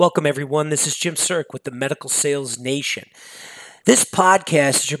Welcome, everyone. This is Jim Cirk with the Medical Sales Nation. This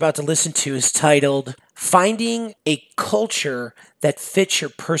podcast that you're about to listen to is titled Finding a Culture That Fits Your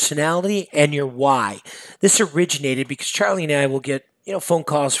Personality and Your Why. This originated because Charlie and I will get phone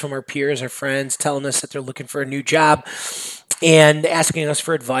calls from our peers, our friends, telling us that they're looking for a new job and asking us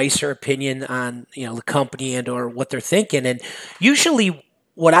for advice or opinion on the company and or what they're thinking. And usually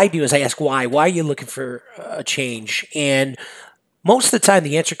what I do is I ask why. Why are you looking for a change? And most of the time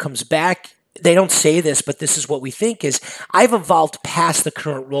the answer comes back. They don't say this, but this is what we think is I've evolved past the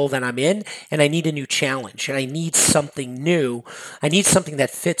current role that I'm in and I need a new challenge and I need something new. I need something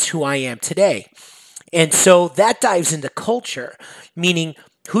that fits who I am today. And so that dives into culture, meaning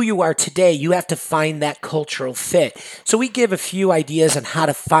who you are today, you have to find that cultural fit. So we give a few ideas on how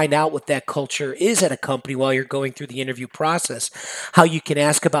to find out what that culture is at a company while you're going through the interview process, how you can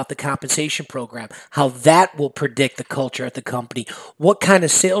ask about the compensation program, how that will predict the culture at the company, what kind of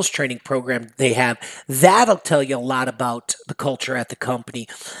sales training program they have. That'll tell you a lot about the culture at the company,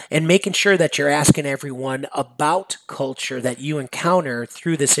 and making sure that you're asking everyone about culture that you encounter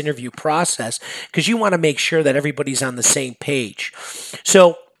through this interview process, because you want to make sure that everybody's on the same page.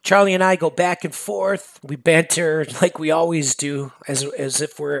 So Charlie and I go back and forth. We banter like we always do, as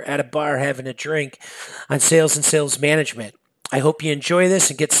if we're at a bar having a drink on sales and sales management. I hope you enjoy this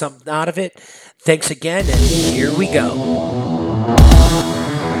and get something out of it. Thanks again, and here we go.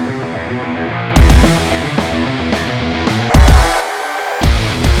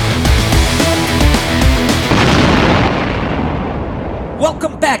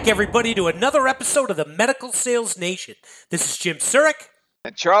 Welcome back, everybody, to another episode of the Medical Sales Nation. This is Jim Surik.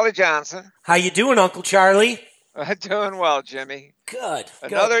 And Charlie Johnson. How you doing, Uncle Charlie? Doing well, Jimmy. Good.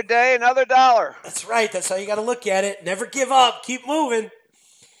 Another day, another dollar. That's right. That's how you got to look at it. Never give up. Keep moving.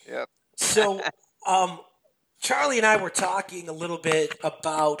 Yep. So, Charlie and I were talking a little bit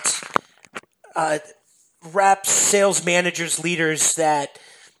about reps, sales managers, leaders that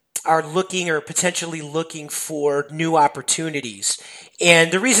are looking or potentially looking for new opportunities.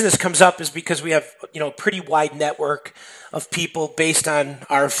 And the reason this comes up is because we have, a pretty wide network of people based on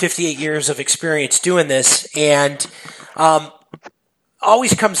our 58 years of experience doing this. And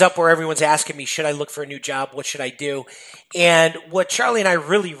always comes up where everyone's asking me, should I look for a new job? What should I do? And what Charlie and I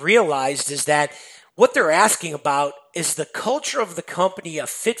really realized is that what they're asking about is the culture of the company a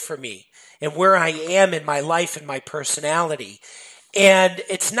fit for me and where I am in my life and my personality. And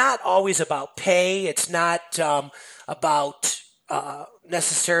it's not always about pay. It's not about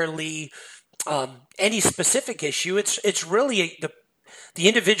necessarily any specific issue. It's really the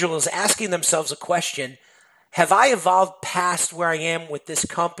individual is asking themselves a question: have I evolved past where I am with this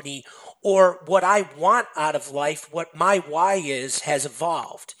company, or what I want out of life, what my why is, has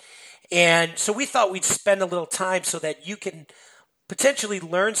evolved? And so we thought we'd spend a little time so that you can potentially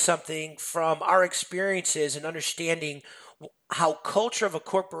learn something from our experiences and understanding how culture of a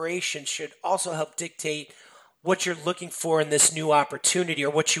corporation should also help dictate what you're looking for in this new opportunity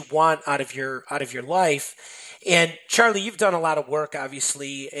or what you want out of your life. And Charlie, you've done a lot of work,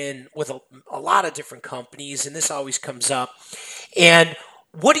 obviously, with a lot of different companies, and this always comes up. And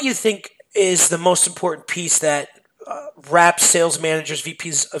what do you think is the most important piece that reps, sales managers,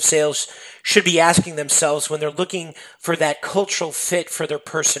 VPs of sales should be asking themselves when they're looking for that cultural fit for their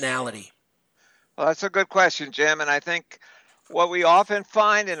personality? Well, that's a good question, Jim. And I think what we often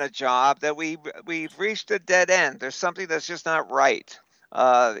find in a job that we've reached a dead end. There's something that's just not right.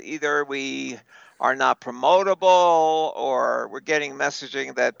 Either we are not promotable, or we're getting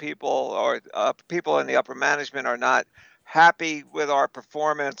messaging that people in the upper management are not happy with our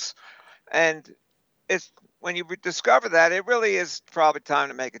performance. And it's when you discover that, it really is probably time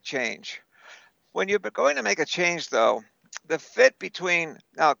to make a change. When you're going to make a change, though, the fit between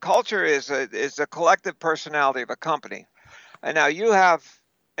culture is a collective personality of a company. And now you have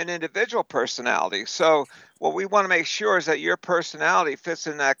an individual personality. So what we want to make sure is that your personality fits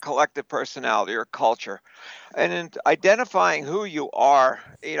in that collective personality or culture. And in identifying who you are,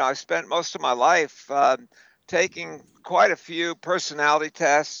 I spent most of my life taking quite a few personality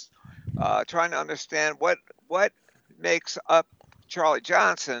tests, trying to understand what makes up Charlie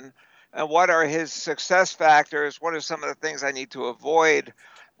Johnson and what are his success factors. What are some of the things I need to avoid?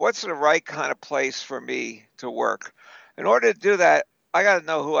 What's the right kind of place for me to work? In order to do that, I got to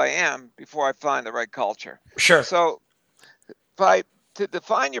know who I am before I find the right culture. Sure. So to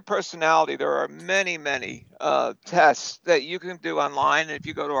define your personality, there are many tests that you can do online. If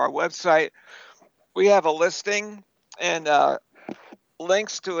you go to our website, we have a listing and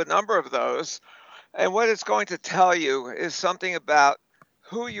links to a number of those. And what it's going to tell you is something about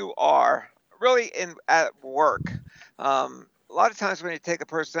who you are really at work. a lot of times when you take a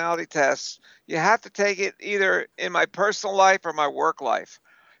personality test, you have to take it either in my personal life or my work life.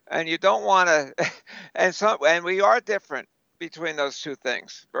 And you don't want to, and we are different between those two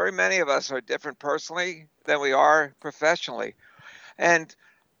things. Very many of us are different personally than we are professionally. And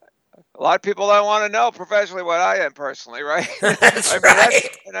a lot of people don't want to know professionally what I am personally, right? That's I mean,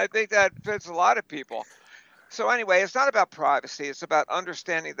 right. and I think that fits a lot of people. So anyway, it's not about privacy. It's about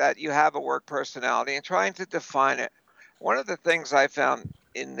understanding that you have a work personality and trying to define it. One of the things I found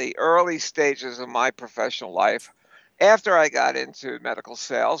in the early stages of my professional life, after I got into medical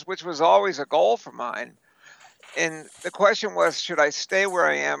sales, which was always a goal for mine, and the question was, should I stay where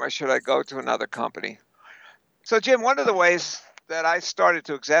I am or should I go to another company? So, Jim, one of the ways that I started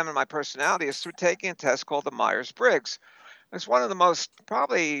to examine my personality is through taking a test called the Myers-Briggs. It's one of the most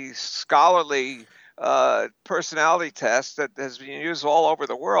probably scholarly personality tests that has been used all over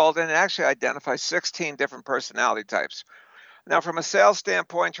the world, and it actually identifies 16 different personality types. Now, from a sales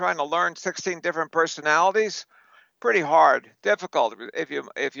standpoint, trying to learn 16 different personalities, pretty hard, difficult,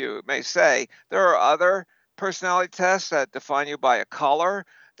 if you may say. There are other personality tests that define you by a color.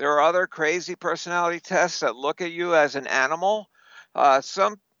 There are other crazy personality tests that look at you as an animal.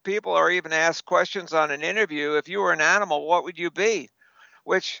 Some people are even asked questions on an interview. If you were an animal, what would you be?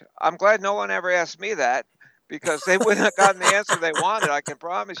 Which I'm glad no one ever asked me that, because they wouldn't have gotten the answer they wanted, I can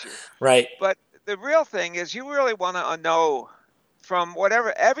promise you. Right. But the real thing is you really want to know from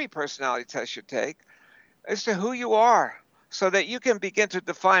whatever every personality test you take as to who you are so that you can begin to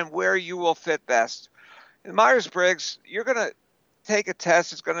define where you will fit best. In Myers-Briggs, you're going to take a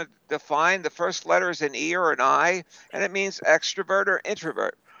test. It's going to define the first letter is an E or an I, and it means extrovert or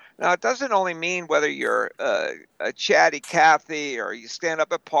introvert. Now, it doesn't only mean whether you're a chatty Cathy or you stand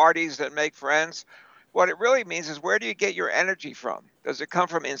up at parties that make friends. What it really means is, where do you get your energy from? Does it come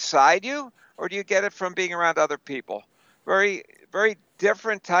from inside you, or do you get it from being around other people? Very, very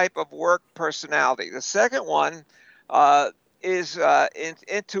different type of work personality. The second one is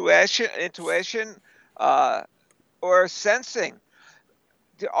intuition or sensing.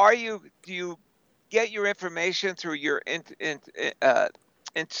 Do you get your information through your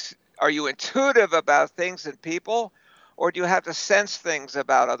are you intuitive about things and people, or do you have to sense things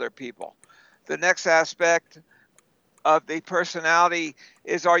about other people? The next aspect of the personality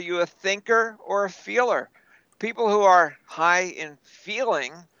is, are you a thinker or a feeler? People who are high in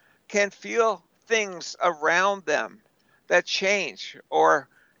feeling can feel things around them that change, or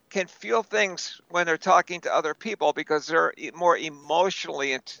can feel things when they're talking to other people because they're more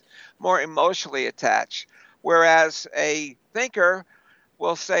emotionally attached. Whereas a thinker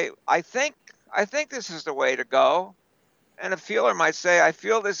will say, I think this is the way to go. And a feeler might say, I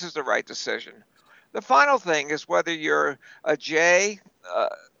feel this is the right decision. The final thing is whether you're a J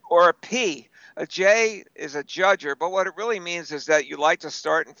or a P. A J is a judger, but what it really means is that you like to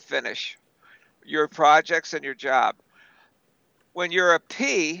start and finish your projects and your job. When you're a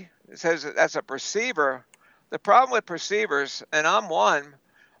P, it says that's a perceiver. The problem with perceivers, and I'm one,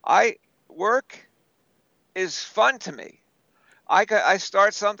 work is fun to me. I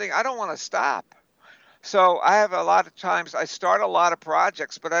start something, I don't want to stop. So I have a lot of times, I start a lot of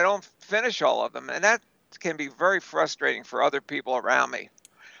projects, but I don't finish all of them. And that can be very frustrating for other people around me.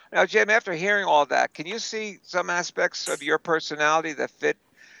 Now, Jim, after hearing all that, can you see some aspects of your personality that fit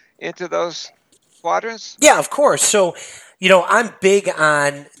into those quadrants? Yeah, of course. So, I'm big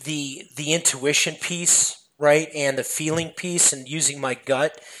on the intuition piece, right, and the feeling piece, and using my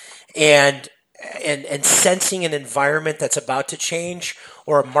gut, and sensing an environment that's about to change,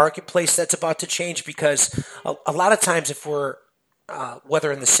 or a marketplace that's about to change. Because a lot of times, if we're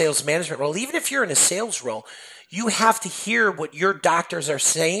whether in the sales management role, even if you're in a sales role, you have to hear what your doctors are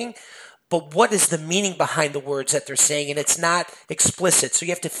saying, but what is the meaning behind the words that they're saying? And it's not explicit, so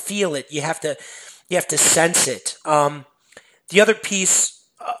you have to feel it. You have to sense it. The other piece,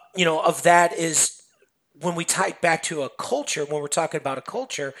 of that is, when we tie it back to a culture, when we're talking about a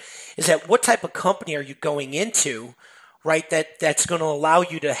culture, is that what type of company are you going into, right? That's going to allow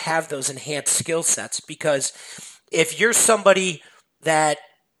you to have those enhanced skill sets. Because if you're somebody that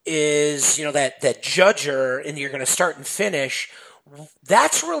is, that judger, and you're going to start and finish,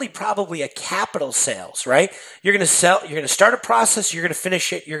 that's really probably a capital sales, right? You're going to start a process, you're going to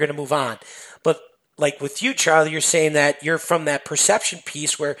finish it, you're going to move on. But like with you, Charlie, you're saying that you're from that perception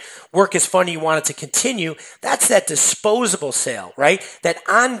piece where work is fun, you want it to continue. That's that disposable sale, right? That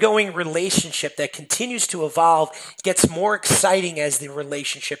ongoing relationship that continues to evolve, gets more exciting as the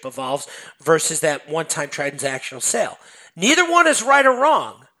relationship evolves, versus that one-time transactional sale. Neither one is right or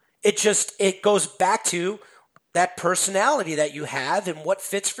wrong. It goes back to that personality that you have and what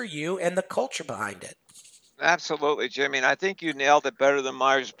fits for you and the culture behind it. Absolutely, Jimmy. And I think you nailed it better than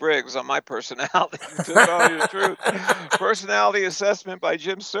Myers-Briggs on my personality, to tell you the truth. Personality Assessment by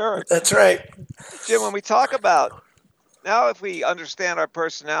Jim Surik. That's right. Jim, when we talk about now, if we understand our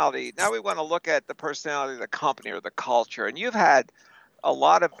personality, now we want to look at the personality of the company or the culture. And you've had a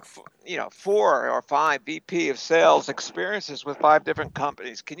lot of, 4 or 5 VP of sales experiences with 5 different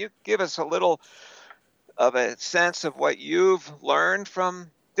companies. Can you give us a little of a sense of what you've learned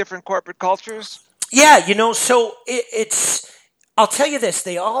from different corporate cultures? Yeah, so I'll tell you this,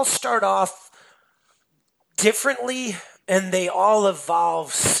 they all start off differently and they all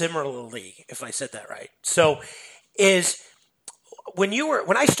evolve similarly, if I said that right. So when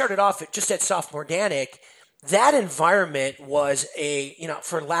I started off just at Sophomore Organic, that environment was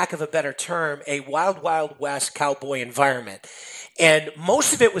for lack of a better term, a wild, wild west cowboy environment. And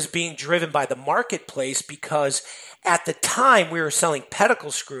most of it was being driven by the marketplace because at the time we were selling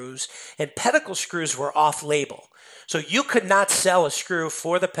pedicle screws, and pedicle screws were off-label. So you could not sell a screw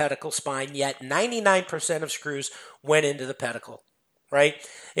for the pedicle spine, yet 99% of screws went into the pedicle, right?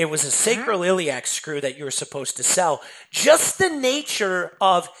 It was a sacroiliac screw that you were supposed to sell. Just the nature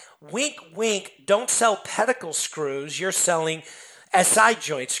of wink, wink, don't sell pedicle screws, you're selling SI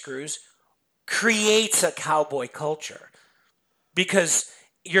joint screws, creates a cowboy culture. Because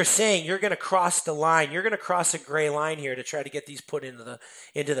you're saying you're going to cross the line, you're going to cross a gray line here to try to get these put into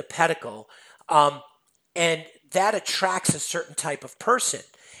the pedicle, and that attracts a certain type of person,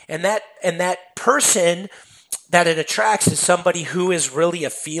 and that person that it attracts is somebody who is really a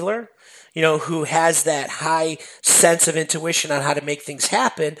feeler, who has that high sense of intuition on how to make things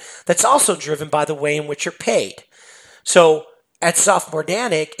happen. That's also driven by the way in which you're paid. So at Sophomore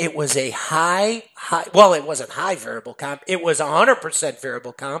Organic, it was a well, it wasn't high variable comp. It was 100%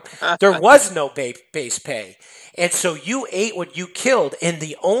 variable comp. There was no base pay. And so you ate what you killed. And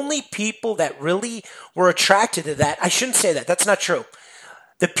the only people that really were attracted to that, I shouldn't say that. That's not true.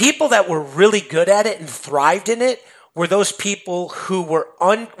 The people that were really good at it and thrived in it were those people who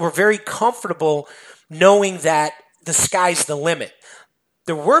were very comfortable knowing that the sky's the limit.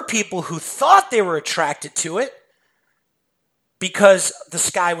 There were people who thought they were attracted to it because the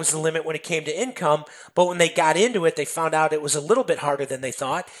sky was the limit when it came to income. But when they got into it, they found out it was a little bit harder than they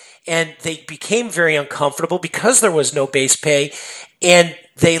thought. And they became very uncomfortable because there was no base pay. And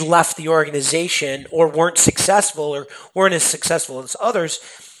they left the organization or weren't successful or weren't as successful as others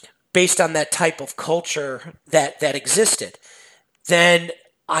based on that type of culture that existed. Then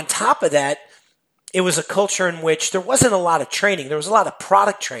on top of that, it was a culture in which there wasn't a lot of training. There was a lot of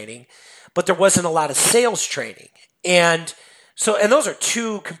product training, but there wasn't a lot of sales training. And those are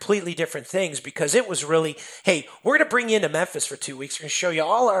two completely different things because it was really, hey, we're going to bring you into Memphis for 2 weeks. We're going to show you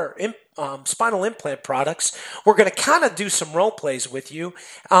all our spinal implant products. We're going to kind of do some role plays with you,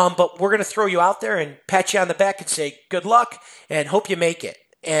 but we're going to throw you out there and pat you on the back and say, good luck and hope you make it.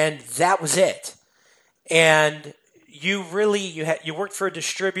 And that was it. And you worked for a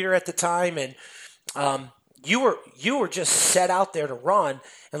distributor at the time, and you were just set out there to run.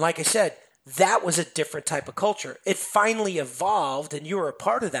 And like I said, that was a different type of culture. It finally evolved, and you were a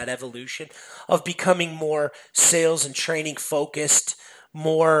part of that evolution of becoming more sales and training focused,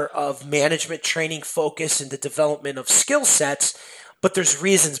 more of management training focused, and the development of skill sets. But there's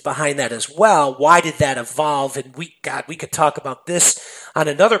reasons behind that as well. Why did that evolve? And we could talk about this on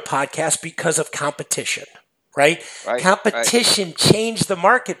another podcast because of competition. Right? Competition changed the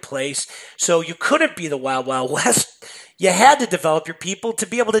marketplace, so you couldn't be the Wild Wild West. You had to develop your people to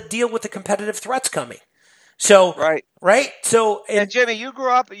be able to deal with the competitive threats coming. So right. So and Jimmy, you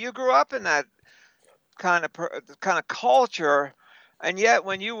grew up in that kind of culture, and yet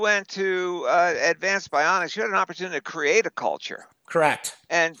when you went to Advanced Bionics, you had an opportunity to create a culture. Correct.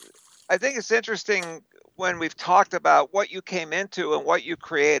 And I think it's interesting when we've talked about what you came into and what you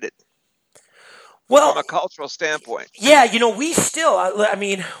created. Well, from a cultural standpoint. Yeah, we still,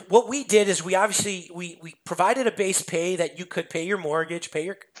 what we did is we provided a base pay that you could pay your mortgage, pay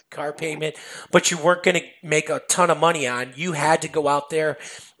your car payment, but you weren't going to make a ton of money on. You had to go out there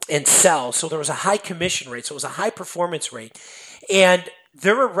and sell. So there was a high commission rate. So it was a high performance rate. And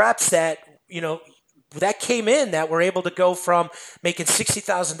there were reps that, that came in that were able to go from making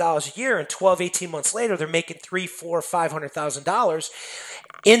 $60,000 a year and 12, 18 months later, they're making $300,000, $400,000, $500,000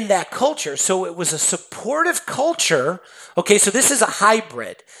 in that culture. So it was a supportive culture. Okay, so this is a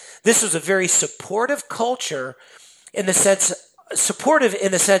hybrid. This was a very supportive culture in the sense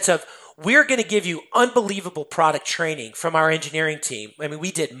of we're going to give you unbelievable product training from our engineering team. I mean,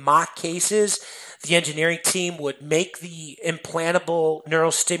 we did mock cases. The engineering team would make the implantable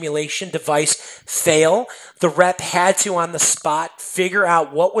neurostimulation device fail. The rep had to, on the spot, figure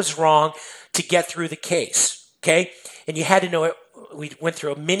out what was wrong, to get through the case. Okay. And you had to know it. We went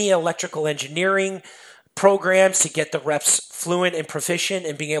through a mini electrical engineering programs to get the reps fluent and proficient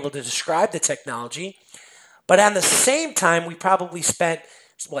in being able to describe the technology. But on the same time, we probably spent,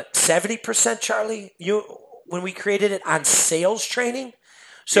 70%, Charlie, when we created it, on sales training.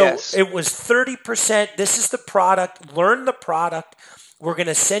 So Yes. it was 30%. This is the product. Learn the product. We're going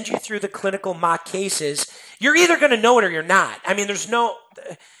to send you through the clinical mock cases. You're either going to know it or you're not. I mean,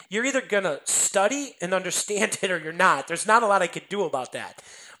 you're either going to study and understand it or you're not. There's not a lot I could do about that.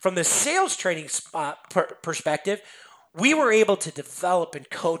 From the sales training perspective, we were able to develop and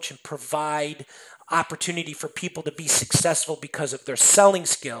coach and provide opportunity for people to be successful because of their selling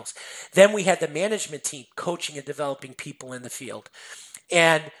skills. Then we had the management team coaching and developing people in the field.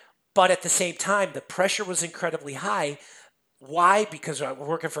 But at the same time, the pressure was incredibly high. Why? Because we're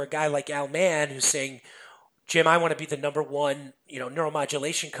working for a guy like Al Mann who's saying, Jim, I want to be the number one,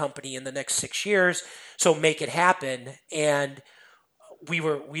 neuromodulation company in the next 6 years. So make it happen. And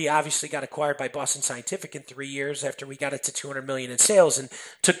we obviously got acquired by Boston Scientific in 3 years after we got it to $200 million in sales and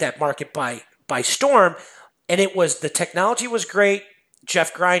took that market by storm. And the technology was great.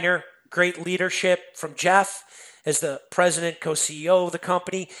 Jeff Greiner, great leadership from Jeff as the president, co-CEO of the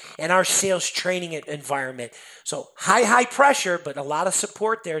company, and our sales training environment. So high pressure, but a lot of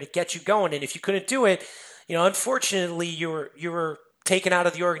support there to get you going. And if you couldn't do it, unfortunately, you were taken out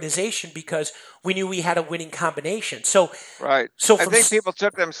of the organization because we knew we had a winning combination. So right. So I think people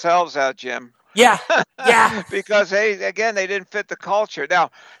took themselves out, Jim. Yeah. Because they didn't fit the culture. Now,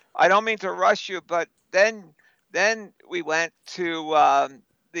 I don't mean to rush you, but then we went to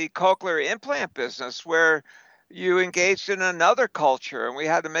the cochlear implant business where you engaged in another culture, and we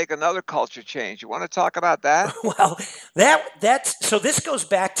had to make another culture change. You want to talk about that? Well, so this goes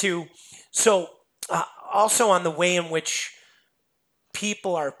back to also on the way in which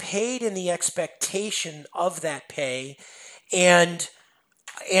people are paid and the expectation of that pay and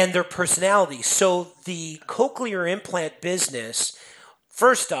their personality. So the cochlear implant business,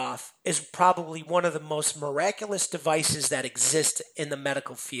 first off, is probably one of the most miraculous devices that exist in the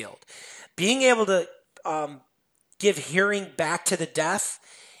medical field. Being able to give hearing back to the deaf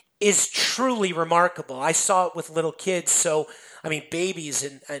is truly remarkable. I saw it with little kids. So, babies,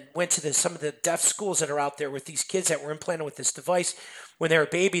 and went to some of the deaf schools that are out there with these kids that were implanted with this device when they were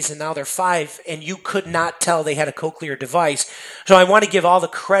babies, and now they're 5, and you could not tell they had a cochlear device. So I want to give all the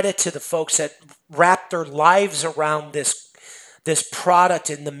credit to the folks that wrapped their lives around this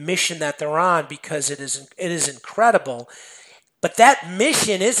product and the mission that they're on, because it is incredible. But that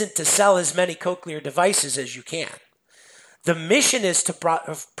mission isn't to sell as many cochlear devices as you can. The mission is to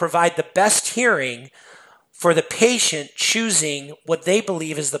provide the best hearing for the patient choosing what they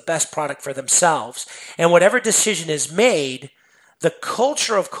believe is the best product for themselves. And whatever decision is made, the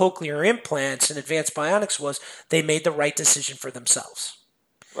culture of cochlear implants and advanced bionics was they made the right decision for themselves.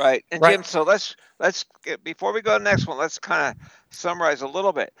 Right. And right. Jim, so let's before we go to the next one, let's kind of summarize a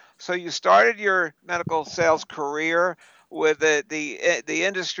little bit. So you started your medical sales career with the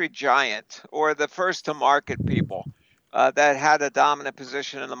industry giant, or the first to market people that had a dominant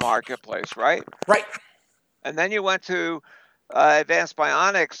position in the marketplace, right? Right. And then you went to Advanced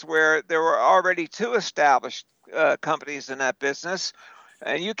Bionics, where there were already 2 established companies in that business,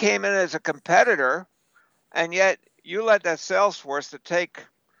 and you came in as a competitor, and yet you led that sales force to take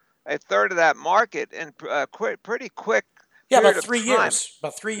a third of that market in pretty quick. About 3 years.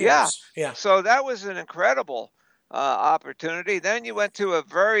 About 3 years. Yeah. So that was an incredible opportunity. Then you went to a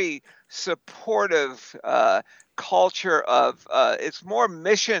very supportive culture of it's more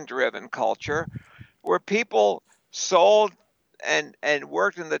mission-driven culture, where people sold and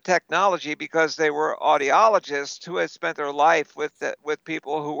worked in the technology because they were audiologists who had spent their life with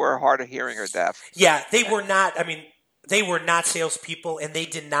people who were hard of hearing or deaf. Yeah, they were not. They were not salespeople, and they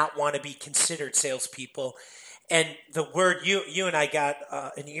did not want to be considered salespeople. And the word you and I got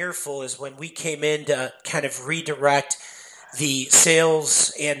an earful is when we came in to kind of redirect the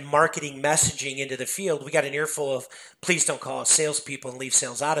sales and marketing messaging into the field. We got an earful of, please don't call us salespeople and leave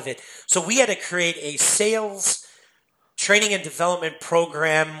sales out of it. So we had to create a sales training and development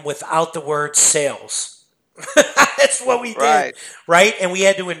program without the word sales. That's what we did, right? And we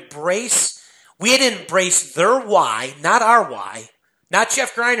had to embrace their why, not our why, not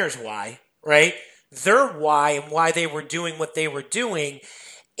Jeff Greiner's why, right? Their why and why they were doing what they were doing,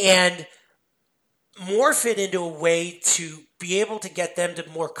 and morph it into a way to be able to get them to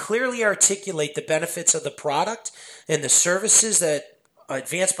more clearly articulate the benefits of the product and the services that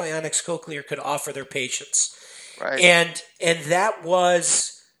Advanced Bionics Cochlear could offer their patients. Right. And that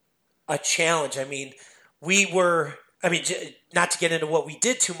was a challenge. Not to get into what we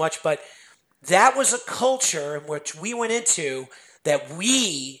did too much, but that was a culture in which we went into that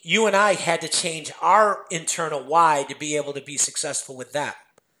you and I had to change our internal why to be able to be successful with them.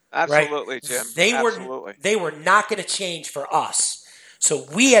 Right? Absolutely, Jim. They Absolutely. were not going to change for us. So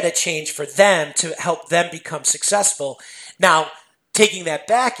we had to change for them to help them become successful. Now, taking that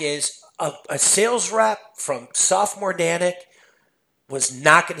back is a sales rep from sophomore Danik was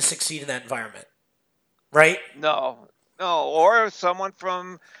not going to succeed in that environment. Right? No. Or someone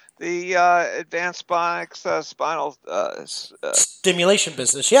from the advanced spinal stimulation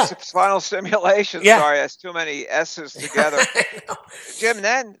business, yeah. Spinal stimulation. Yeah. Sorry, that's too many S's together. Jim,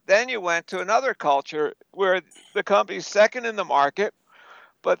 then you went to another culture where the company's second in the market,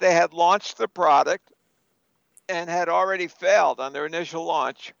 but they had launched the product and had already failed on their initial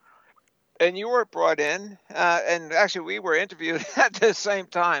launch. And you were brought in, and actually we were interviewed at the same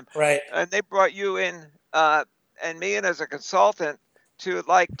time. Right. And they brought you in and me in as a consultant to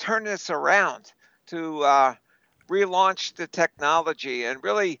turn this around, to relaunch the technology. And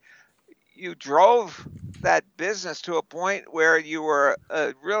really, you drove that business to a point where you were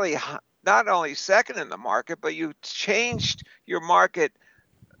really not only second in the market, but you changed your market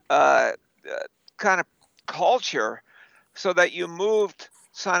kind of culture so that you moved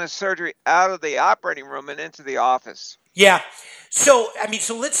sinus surgery out of the operating room and into the office. Yeah. So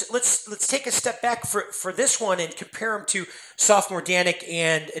let's take a step back for this one and compare them to Sophomore Danik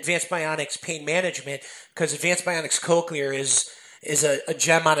and Advanced Bionics Pain Management, because Advanced Bionics Cochlear is a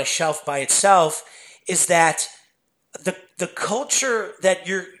gem on a shelf by itself. Is that the culture that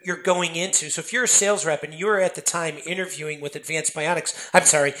you're going into? So if you're a sales rep and you were at the time interviewing with Advanced Bionics,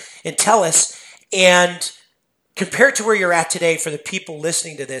 Intellis, and compared to where you're at today, for the people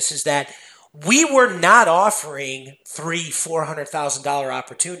listening to this, is that we were not offering $300,000-$400,000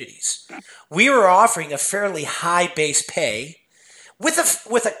 opportunities. We were offering a fairly high base pay with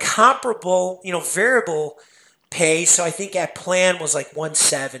a comparable, variable pay. So I think at plan was like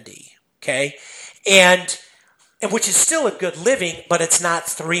 $170. Okay, and which is still a good living, but it's not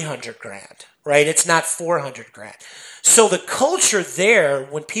 $300,000, right? It's not $400,000. So the culture there,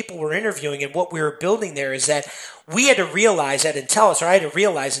 when people were interviewing and what we were building there, is that we had to realize at Intellis, or I had to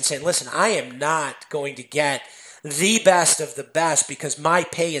realize and say, listen, I am not going to get the best of the best because my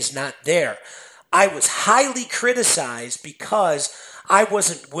pay is not there. I was highly criticized because I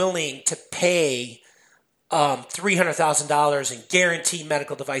wasn't willing to pay $300,000 and guarantee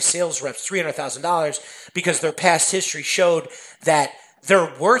medical device sales reps $300,000 because their past history showed that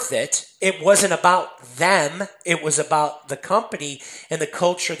they're worth it. It wasn't about them. It was about the company, and the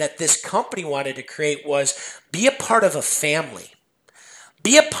culture that this company wanted to create was be a part of a family.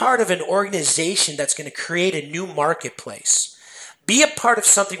 Be a part of an organization that's going to create a new marketplace. Be a part of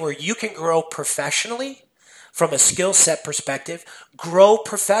something where you can grow professionally from a skill set perspective, grow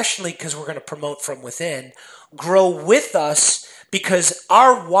professionally because we're going to promote from within, grow with us because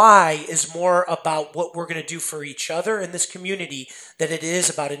our why is more about what we're going to do for each other in this community than it is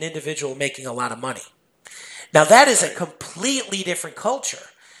about an individual making a lot of money. Now, that is a completely different culture.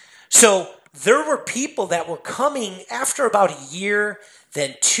 So there were people that were coming after about a year,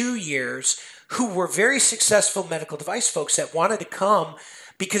 then 2 years, who were very successful medical device folks that wanted to come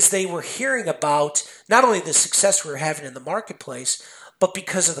because they were hearing about not only the success we were having in the marketplace, but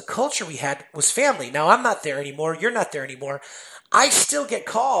because of the culture we had was family. Now, I'm not there anymore. You're not there anymore. I still get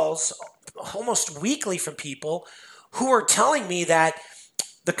calls almost weekly from people who are telling me that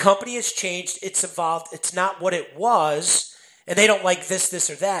the company has changed, it's evolved, it's not what it was, and they don't like this,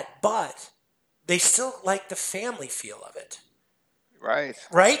 or that, but they still like the family feel of it. Right.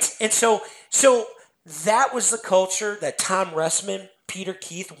 Right? And so that was the culture that Tom Ressman, Peter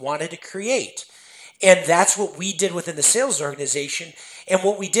Keith wanted to create. And that's what we did within the sales organization. And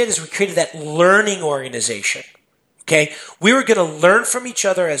what we did is we created that learning organization. Okay, we were going to learn from each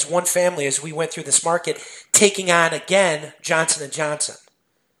other as one family as we went through this market, taking on again Johnson & Johnson.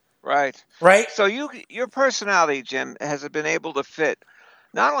 Right. Right. So your personality, Jim, has been able to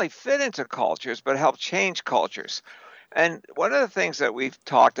not only fit into cultures, but help change cultures. And one of the things that we've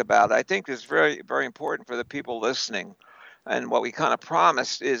talked about, I think is very, very important for the people listening, and what we kind of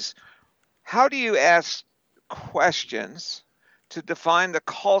promised is, how do you ask questions to define the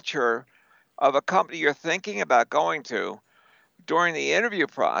culture of a company you're thinking about going to during the interview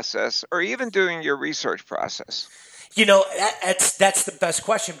process or even during your research process? You know, that's the best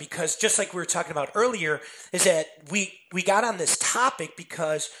question, because just like we were talking about earlier, is that we got on this topic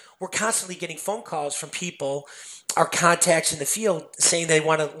because we're constantly getting phone calls from people, our contacts in the field, saying they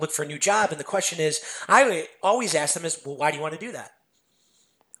want to look for a new job. And the question is, I always ask them is, well, why do you want to do that?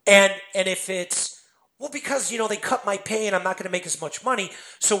 And if it's, Well, because, they cut my pay and I'm not going to make as much money.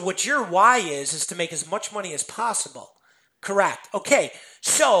 So what your why is to make as much money as possible. Correct. Okay.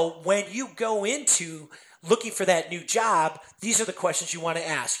 So when you go into looking for that new job, these are the questions you want to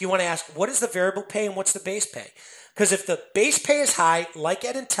ask. You want to ask, what is the variable pay and what's the base pay? Because if the base pay is high, like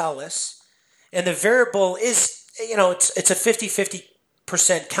at Intellis, and the variable is, it's a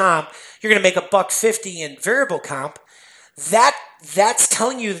 50-50% comp, you're going to make $150 in variable comp. That's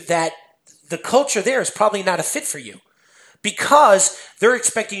telling you that the culture there is probably not a fit for you, because they're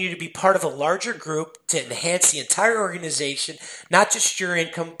expecting you to be part of a larger group to enhance the entire organization, not just your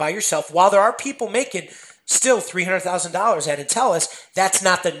income by yourself. While there are people making still $300,000 at Intellis, that's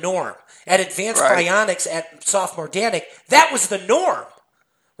not the norm. At Advanced Bionics, at Sophomore Danik, that was the norm,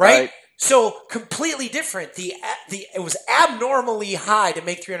 right? So completely different. It was abnormally high to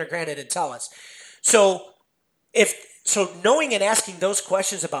make $300,000 at Intellis. So knowing and asking those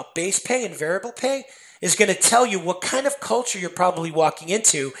questions about base pay and variable pay is going to tell you what kind of culture you're probably walking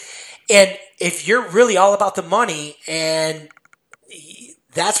into. And if you're really all about the money and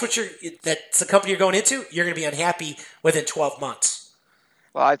that's the company you're going into, you're going to be unhappy within 12 months.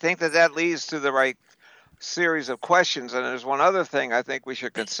 Well, I think that leads to the right series of questions. And there's one other thing I think we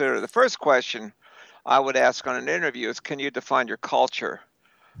should consider. The first question I would ask on an interview is, can you define your culture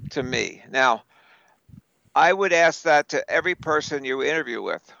to me? Now, I would ask that to every person you interview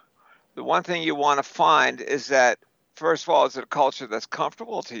with. The one thing you want to find is that, first of all, is it a culture that's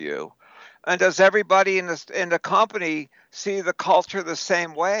comfortable to you? And does everybody in the company see the culture the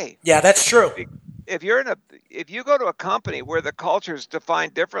same way? Yeah, that's true. If you go to a company where the culture is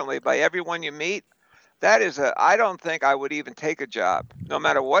defined differently by everyone you meet, I don't think I would even take a job, no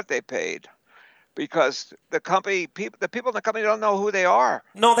matter what they paid, because the people in the company don't know who they are.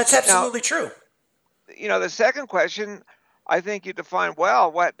 No, that's absolutely true. The second question, I think you define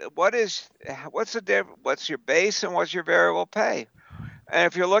well. What's your base and what's your variable pay? And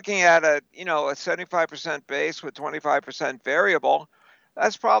if you're looking at a 75% base with 25% variable,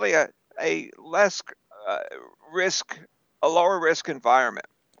 that's probably a lower risk environment.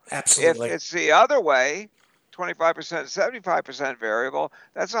 Absolutely. If it's the other way, 25%, 75% variable,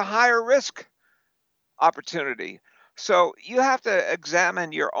 that's a higher risk opportunity. So you have to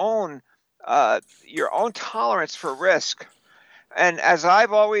examine your own tolerance for risk. And as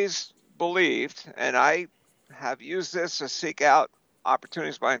I've always believed, and I have used this to seek out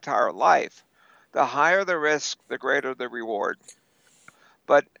opportunities my entire life, the higher the risk, the greater the reward.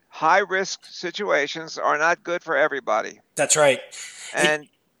 But high risk situations are not good for everybody. That's right.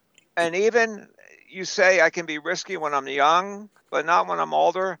 And even you say I can be risky when I'm young, but not when I'm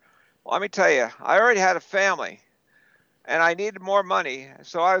older. Well, let me tell you, I already had a family and I needed more money.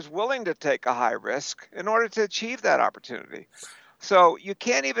 So I was willing to take a high risk in order to achieve that opportunity. So you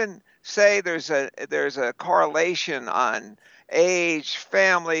can't even say there's a correlation on age,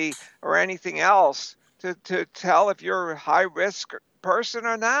 family, or anything else to tell if you're a high risk person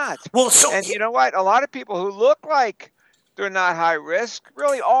or not. And you know what? A lot of people who look like they're not high risk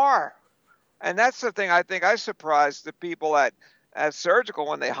really are. And that's the thing I think I surprised the people at Surgical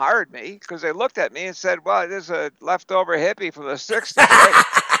when they hired me, because they looked at me and said, well, this is a leftover hippie from the 60s. Right?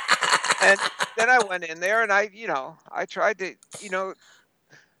 And then I went in there and I tried to,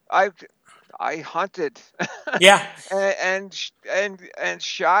 I hunted. Yeah. and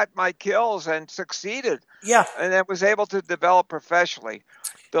shot my kills and succeeded. Yeah. And then was able to develop professionally.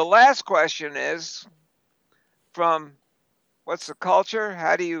 The last question is from what's the culture?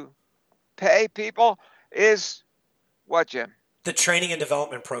 How do you pay people? Is what, Jim? The training and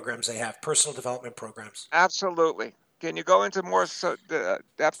development programs they have, personal development programs. Absolutely. Can you go into more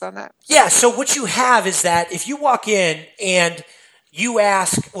depth on that? Yeah. So what you have is that if you walk in and you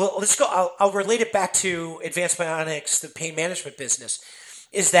ask, well, let's go. I'll relate it back to Advanced Bionics, the pain management business,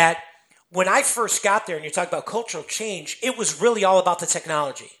 is that when I first got there and you talk about cultural change, it was really all about the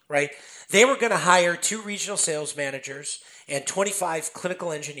technology, right? They were going to hire 2 regional sales managers and 25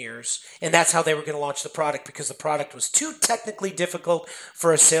 clinical engineers, and that's how they were going to launch the product, because the product was too technically difficult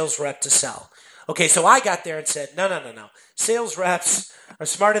for a sales rep to sell. Okay, so I got there and said, no. Sales reps are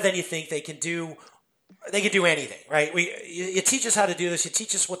smarter than you think. They can do anything, right? You teach us how to do this. You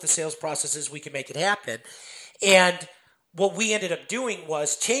teach us what the sales process is. We can make it happen. And what we ended up doing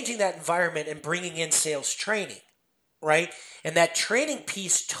was changing that environment and bringing in sales training, right? And that training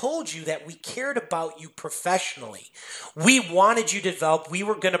piece told you that we cared about you professionally. We wanted you to develop. We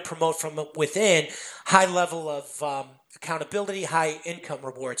were going to promote from within, high level of accountability, high income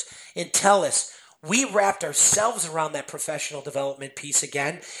rewards. Intellis, we wrapped ourselves around that professional development piece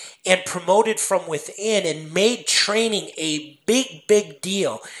again and promoted from within and made training a big, big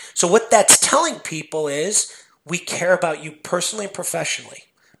deal. So what that's telling people is we care about you personally and professionally,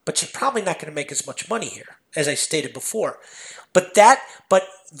 but you're probably not going to make as much money here, as I stated before. But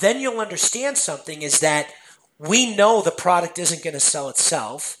then you'll understand something is that we know the product isn't going to sell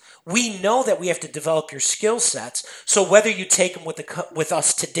itself. We know that we have to develop your skill sets. So whether you take them with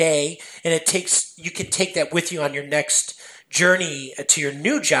us today, and you can take that with you on your next journey to your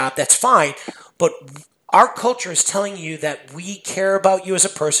new job, that's fine. But our culture is telling you that we care about you as a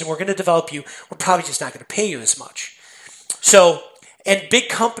person. We're going to develop you. We're probably just not going to pay you as much. So, and big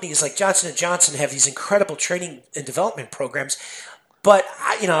companies like Johnson & Johnson have these incredible training and development programs. But,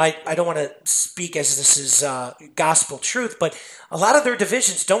 I don't want to speak as this is gospel truth, but a lot of their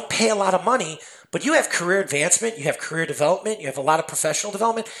divisions don't pay a lot of money, but you have career advancement, you have career development, you have a lot of professional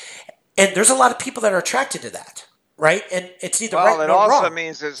development, and there's a lot of people that are attracted to that, right? And it's neither right nor wrong. Well, it also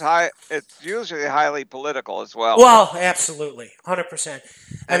means it's usually highly political as well. Well, absolutely, 100%.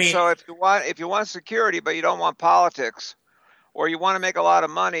 So if you want security, but you don't want politics, or you want to make a lot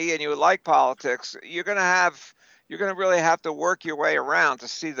of money and you like politics, you're going to really have to work your way around to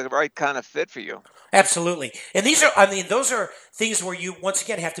see the right kind of fit for you. Absolutely. And those are things where you, once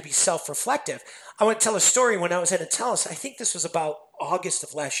again, have to be self-reflective. I want to tell a story. When I was at Intellis, I think this was about August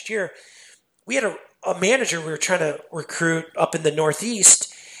of last year, we had a manager we were trying to recruit up in the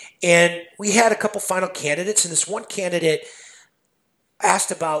Northeast, and we had a couple final candidates, and this one candidate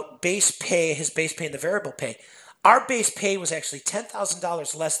asked about his base pay and the variable pay. Our base pay was actually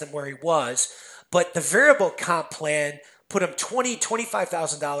 $10,000 less than where he was, but the variable comp plan put him $20,000,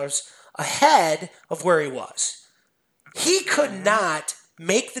 $25,000 ahead of where he was. He could not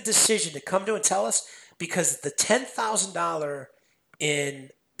make the decision to come to Intellis because of the $10,000 in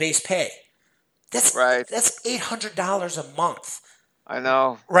base pay. That's right. That's $800 a month. I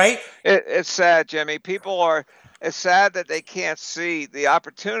know. Right? It's sad, Jimmy. It's sad that they can't see the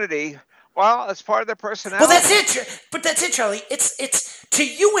opportunity. Well, it's part of their personality. Well, that's it. But that's it, Charlie. It's to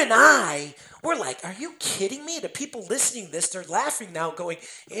you and I. We're like, are you kidding me? The people listening to this, they're laughing now, going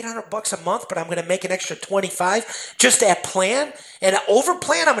 $800 a month, but I'm going to make an extra $25 just at plan, and over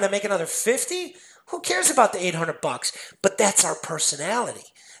plan, I'm going to make another $50. Who cares about the $800? But that's our personality.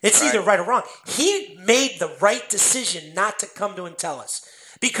 It's either right or wrong. He made the right decision not to come to Intellis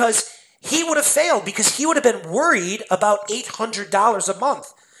because he would have failed because he would have been worried about $800 a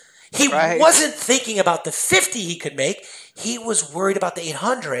month. He wasn't thinking about the $50 he could make. He was worried about the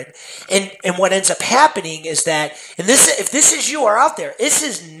 $800. And what ends up happening is that, and if this is you or out there, this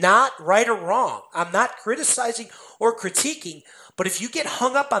is not right or wrong. I'm not criticizing or critiquing, but if you get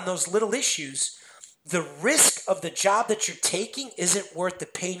hung up on those little issues, the risk of the job that you're taking isn't worth the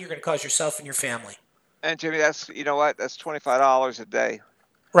pain you're going to cause yourself and your family. And Jimmy, that's $25 a day.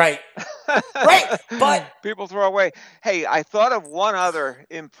 Right. Right. But people throw away. Hey, I thought of one other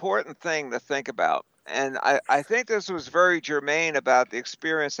important thing to think about. And I think this was very germane about the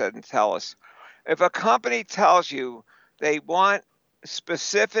experience at Intellis. If a company tells you they want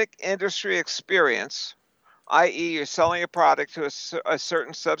specific industry experience, i.e. you're selling a product to a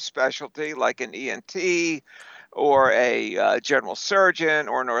certain subspecialty like an ENT or a general surgeon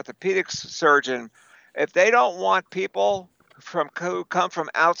or an orthopedic surgeon, if they don't want people who come from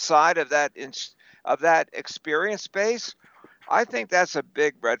outside of that experience base, I think that's a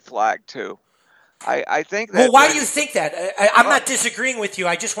big red flag too. I think that. Well, why do you think that? I'm not disagreeing with you.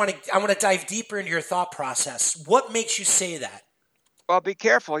 I want to dive deeper into your thought process. What makes you say that? Well, be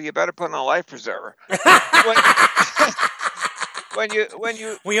careful. You better put on a life preserver. when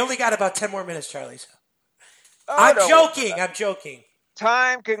you. We only got about 10 more minutes, Charlie. So. I'm joking.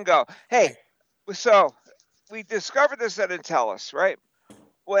 Time can go. Hey, so we discovered this at Intellis, right?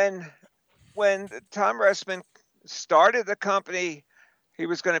 When Tom Ressman started the company, he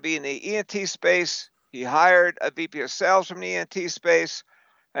was going to be in the ENT space. He hired a VP of sales from the ENT space,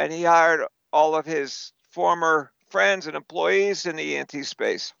 and he hired all of his former friends and employees in the ENT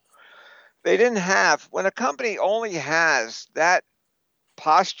space. When a company only has that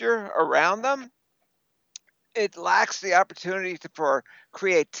posture around them, it lacks the opportunity for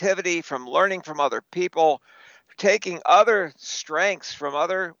creativity, from learning from other people, taking other strengths from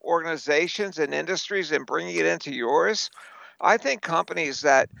other organizations and industries and bringing it into yours. I think companies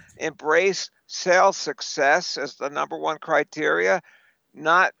that embrace sales success as the number one criteria,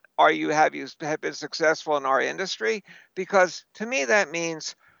 not have you been successful in our industry? Because to me that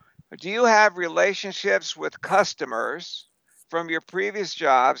means, do you have relationships with customers from your previous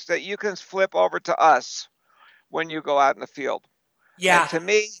jobs that you can flip over to us when you go out in the field? Yeah. And to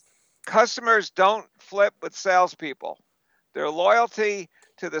me, customers don't flip with salespeople. Their loyalty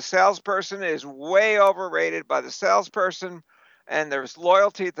to the salesperson is way overrated by the salesperson, and their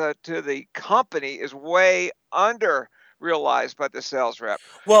loyalty to the company is way under realized by the sales rep.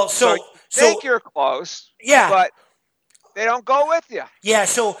 Well, So you think you're close, yeah, but they don't go with you. yeah.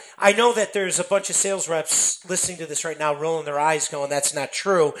 So I know that there's a bunch of sales reps listening to this right now, rolling their eyes, going, "That's not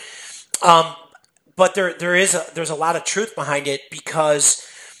true." Um, but there's a lot of truth behind it, because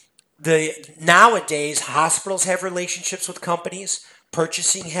nowadays hospitals have relationships with companies.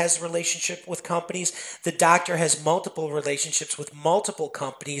 Purchasing has relationship with companies. The doctor has multiple relationships with multiple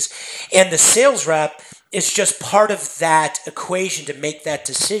companies, and the sales rep is just part of that equation to make that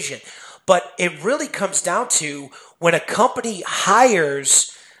decision. But it really comes down to when a company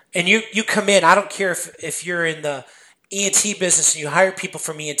hires, and you come in. I don't care if you're in the ENT business and you hire people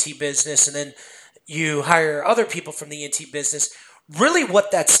from ENT business, and then you hire other people from the ENT business. Really,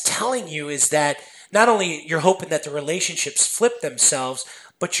 what that's telling you is that not only you're hoping that the relationships flip themselves,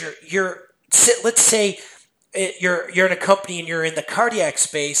 but you're let's say you're in a company and you're in the cardiac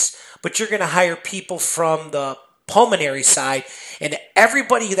space, but you're going to hire people from the pulmonary side, and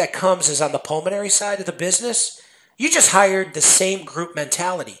everybody that comes is on the pulmonary side of the business. You just hired the same group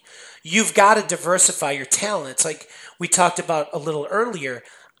mentality. You've got to diversify your talent. It's like we talked about a little earlier.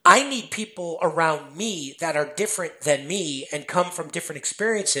 I need people around me that are different than me and come from different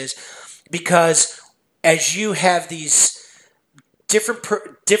experiences, because as you have these different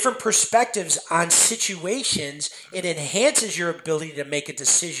perspectives on situations, it enhances your ability to make a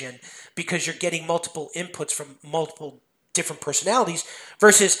decision, because you're getting multiple inputs from multiple different personalities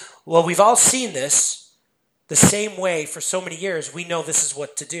versus, well, we've all seen this the same way for so many years. We know this is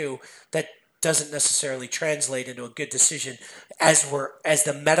what to do. That doesn't necessarily translate into a good decision as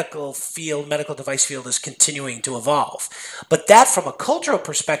the medical device field is continuing to evolve. But that, from a cultural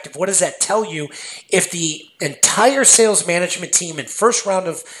perspective, what does that tell you? If the entire sales management team and first round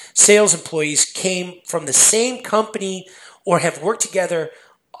of sales employees came from the same company or have worked together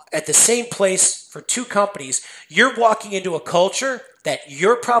at the same place for two companies, you're walking into a culture that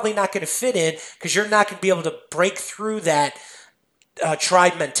you're probably not going to fit in, because you're not going to be able to break through that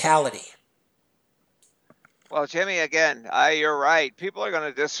tribe mentality. Well, Jimmy, again, you're right. People are going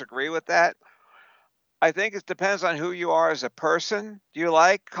to disagree with that. I think it depends on who you are as a person. Do you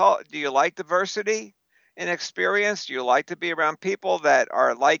like diversity in experience? Do you like to be around people that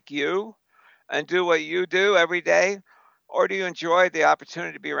are like you and do what you do every day? Or do you enjoy the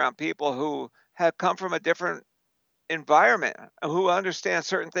opportunity to be around people who have come from a different environment, who understand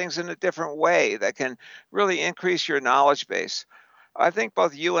certain things in a different way that can really increase your knowledge base? I think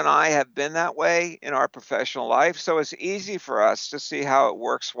both you and I have been that way in our professional life, so it's easy for us to see how it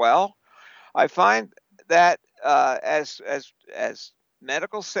works well. I find that as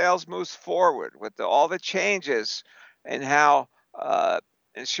medical sales moves forward with all the changes in how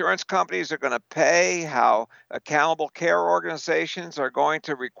insurance companies are going to pay, how accountable care organizations are going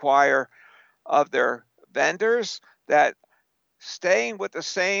to require of their vendors, that staying with the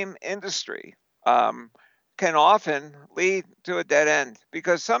same industry can often lead to a dead end,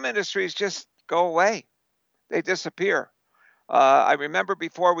 because some industries just go away. They disappear. I remember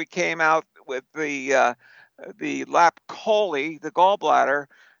before we came out with the lap chole, the gallbladder,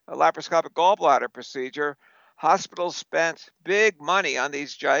 a laparoscopic gallbladder procedure, hospitals spent big money on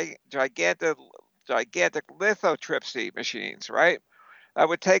these gigantic lithotripsy machines, right? That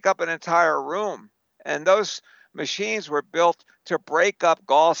would take up an entire room. And those machines were built to break up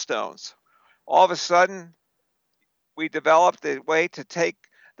gallstones. All of a sudden, we developed a way to take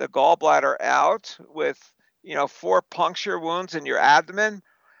the gallbladder out with 4 puncture wounds in your abdomen,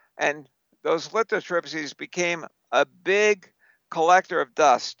 and those lithotripsies became a big collector of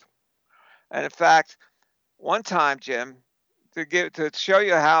dust. And in fact, one time, Jim, to show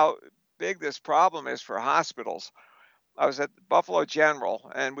you how big this problem is for hospitals, I was at Buffalo General,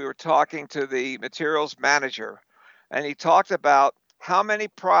 and we were talking to the materials manager, and he talked about how many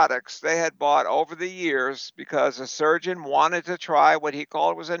products they had bought over the years because a surgeon wanted to try what he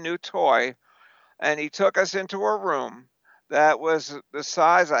called was a new toy. And he took us into a room that was the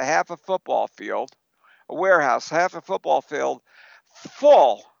size of half a football field, a warehouse, half a football field,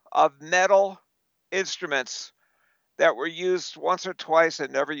 full of metal instruments that were used once or twice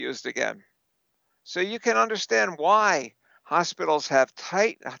and never used again. So you can understand why practices have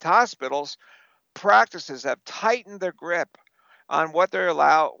tightened their grip on what they're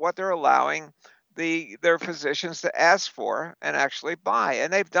allowing their physicians to ask for and actually buy.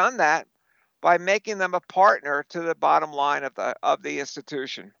 And they've done that by making them a partner to the bottom line of the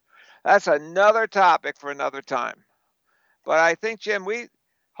institution. That's another topic for another time. But I think, Jim,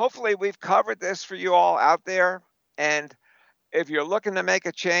 hopefully we've covered this for you all out there. And if you're looking to make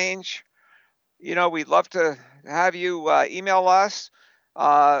a change, we'd love to have you email us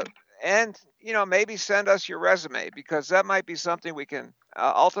and, maybe send us your resume, because that might be something we can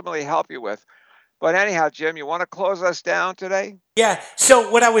ultimately help you with. But anyhow, Jim, you want to close us down today? Yeah. So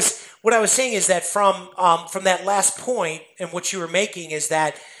what I was saying is that from that last point and what you were making is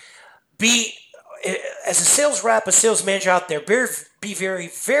that be as a sales rep, a sales manager out there, be very,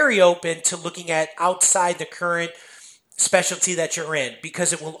 very open to looking at outside the current specialty that you're in,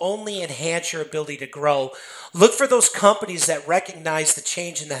 because it will only enhance your ability to grow. Look for those companies that recognize the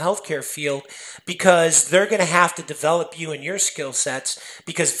change in the healthcare field, because they're going to have to develop you and your skill sets,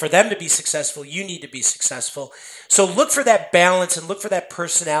 because for them to be successful, you need to be successful. So look for that balance and look for that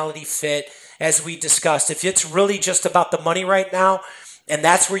personality fit, as we discussed. If it's really just about the money right now and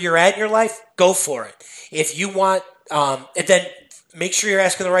that's where you're at in your life, go for it. If you want, and then make sure you're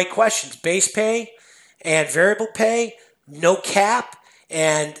asking the right questions. Base pay and variable pay, no cap,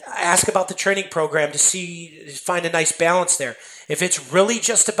 and ask about the training program to find a nice balance there. If it's really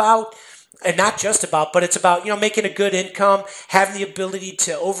just about, and not just about, but it's about, making a good income, having the ability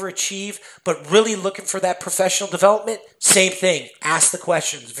to overachieve, but really looking for that professional development, same thing. Ask the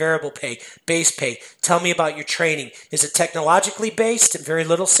questions: variable pay, base pay. Tell me about your training. Is it technologically based and very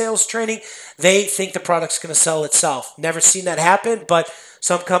little sales training? They think the product's going to sell itself. Never seen that happen, but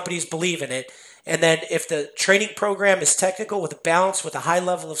some companies believe in it. And then if the training program is technical with a balance, with a high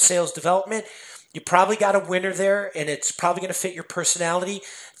level of sales development, you probably got a winner there, and it's probably going to fit your personality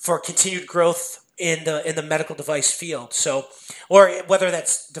for continued growth in the medical device field. So, or whether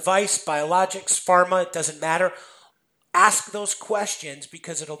that's device, biologics, pharma, it doesn't matter. Ask those questions,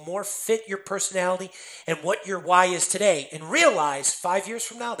 because it'll more fit your personality and what your why is today. And realize 5 years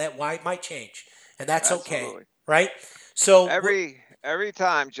from now that why might change, and that's okay, Absolutely. right? So Every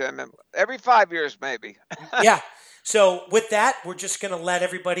time, Jim. Every 5 years, maybe. yeah. So with that, we're just going to let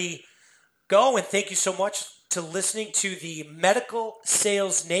everybody go, and thank you so much to listening to the Medical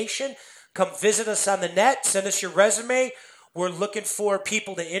Sales Nation. Come visit us on the net. Send us your resume. We're looking for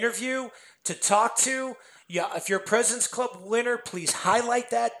people to interview, to talk to. Yeah, if you're a President's Club winner, please highlight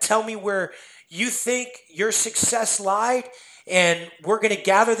that. Tell me where you think your success lied, and we're going to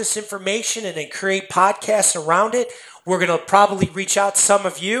gather this information and then create podcasts around it. We're going to probably reach out to some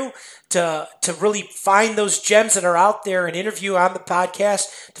of you to really find those gems that are out there and interview on the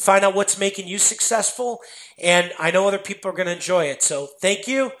podcast to find out what's making you successful. And I know other people are going to enjoy it. So thank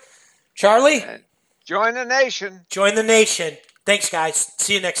you, Charlie. Join the nation. Join the nation. Thanks, guys.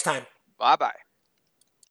 See you next time. Bye-bye.